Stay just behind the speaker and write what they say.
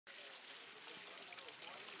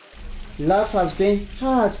Life has been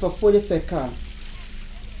hard for Fode Feka.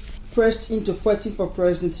 Pressed into fighting for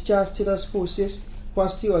President Charles Taylor's forces while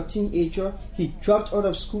still a teenager, he dropped out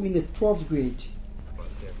of school in the 12th grade.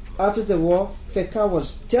 After the war, Feka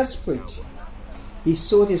was desperate. He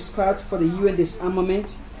sold his card for the UN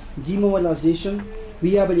disarmament, demobilization,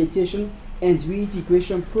 rehabilitation, and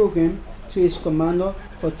reintegration program to his commander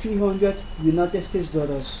for $300 United States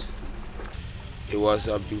dollars. It was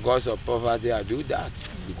because of poverty I do that,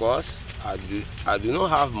 because I do not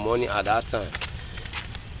have money at that time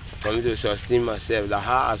for me to sustain myself. Like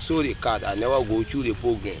how I sold the card, I never go through the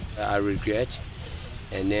program. I regret.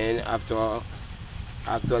 And then after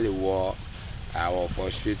the war, I was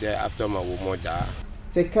frustrated after my woman died.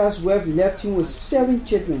 Feka's wife left him with 7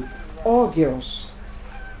 children, all girls.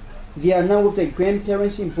 They are now with their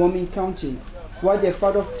grandparents in Bombing County, while their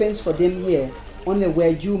father fends for them here on the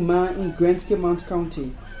Weju Man in Grand Mount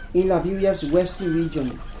County, in Liberia's western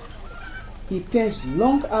region. He spends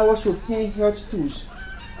long hours with handheld tools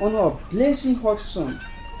on a blazing hot sun.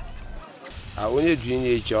 I only doing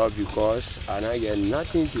a job because I don't get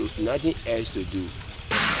nothing else to do.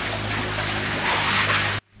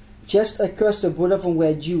 Just across the border from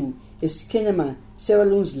Weju is Kenema, Sierra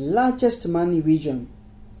Leone's largest mining region.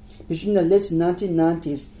 Between the late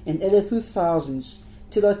 1990s and early 2000s,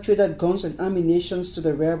 Taylor traded guns and ammunition to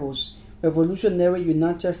the rebels, Revolutionary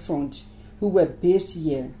United Front, who were based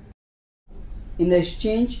here. In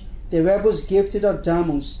exchange, the rebels gave Taylor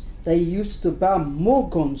diamonds that he used to buy more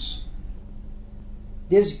guns.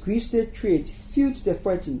 This grisly trade fueled the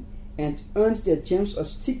fighting and earned the gems a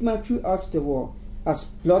stigma throughout the war as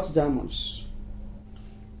blood diamonds.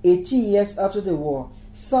 18 years after the war,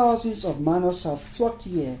 thousands of miners have flocked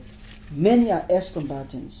here. Many are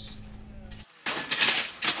ex-combatants.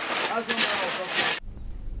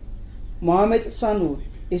 Mohamed Sanu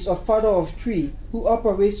is a father of 3 who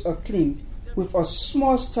operates a clinic with a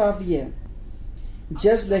small staff here.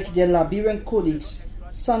 Just like their Liberian colleagues,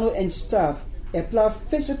 Sanu and staff apply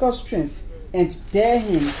physical strength and bare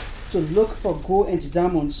hands to look for gold and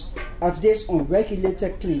diamonds at this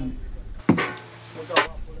unregulated clinic.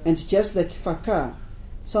 And just like Feka,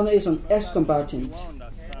 Sanu is an ex-combatant.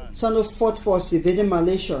 Sanu fought for a civilian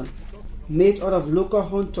militia made out of local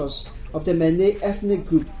hunters of the Malay ethnic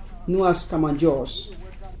group known as Kamanjors.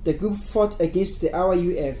 The group fought against the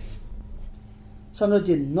RUF. Sanu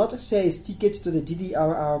did not sell his ticket to the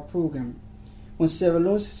DDRR program. When Sierra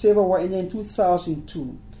Leone's civil war ended in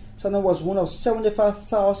 2002, Sanu was one of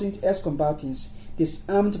 75,000 ex-combatants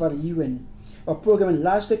disarmed by the UN, a program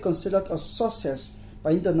largely considered a success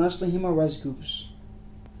by international human rights groups.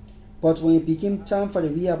 But when it became time for the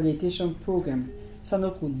rehabilitation program,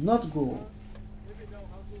 Sanu could not go.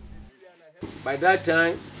 By that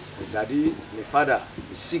time, Daddy, my father,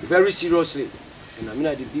 is sick very seriously. And I mean,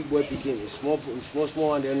 the big boy became a small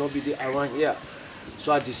one, they'll not be there around here.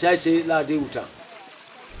 So I decided to say, La de Uta.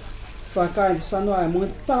 Feka and Sanu are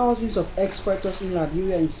among thousands of ex-fighters in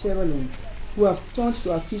Liberia and Sierra Leone who have turned to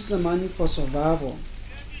artisanal mining for survival.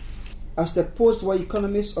 As the post-war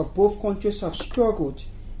economies of both countries have struggled,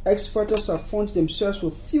 ex-fighters have found themselves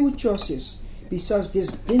with few choices besides this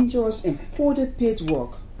dangerous and poorly paid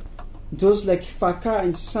work. Those like Feka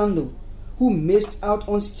and Sanu, who missed out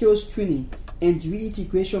on skills training and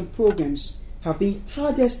reintegration programs, have been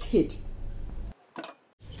hardest hit.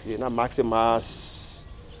 They not maximize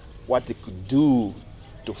what they could do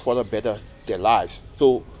to further better their lives.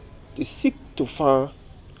 So they seek to find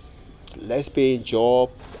less paying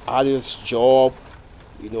job, others job,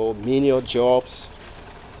 menial jobs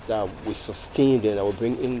that will sustain them, that will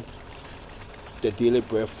bring in the daily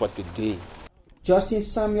bread for the day. Justin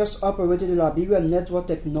Samuels operated the Liberian Network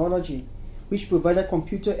Technology, which provided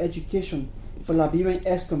computer education for Liberian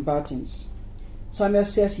ex-combatants. Samuel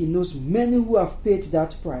says he knows many who have paid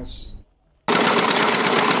that price.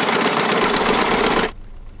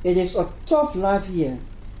 It is a tough life here.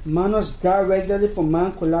 Miners die regularly from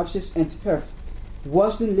mine collapses and theft,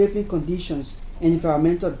 worsening living conditions and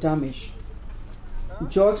environmental damage.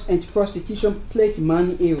 Drugs and prostitution plague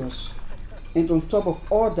mining areas. And on top of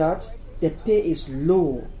all that, the pay is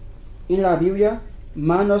low. In Liberia,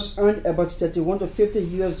 miners earn about $31 to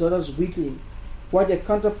 $50 weekly, while their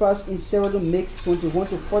counterparts in Sierra Leone make $21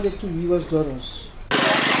 to $42.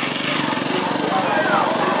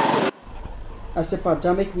 As the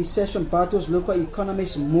pandemic recession battles local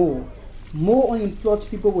economies more unemployed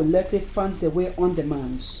people will likely find their way on the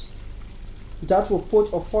mines. That will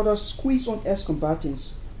put a further squeeze on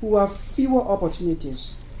ex-combatants who have fewer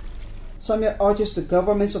opportunities. Samuel urges the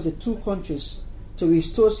governments of the 2 countries to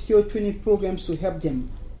restore skill training programs to help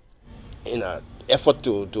them. In an effort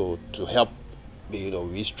to help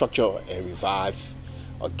restructure and revive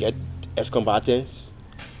or get ex-combatants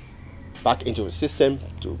back into the system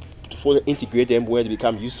to further integrate them where they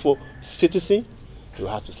become useful citizens. You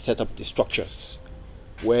have to set up the structures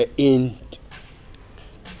wherein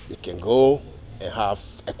they can go and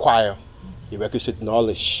acquire the requisite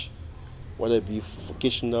knowledge, whether it be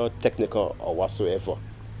vocational, technical, or whatsoever.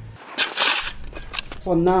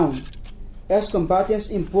 For now, ex-combatants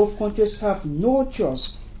in both countries have no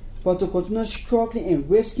choice but to continue struggling and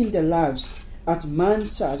risking their lives at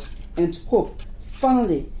man's side and hope,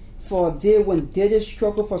 finally, for a day when daily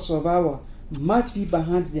struggle for survival might be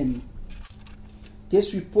behind them.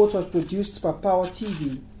 This report was produced by Power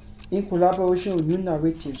TV in collaboration with New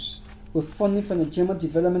Narratives, with funding from the German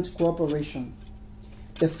Development Corporation.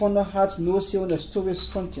 The funder had no say on the story's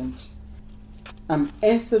content. I'm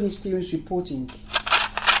Anthony Stevens reporting.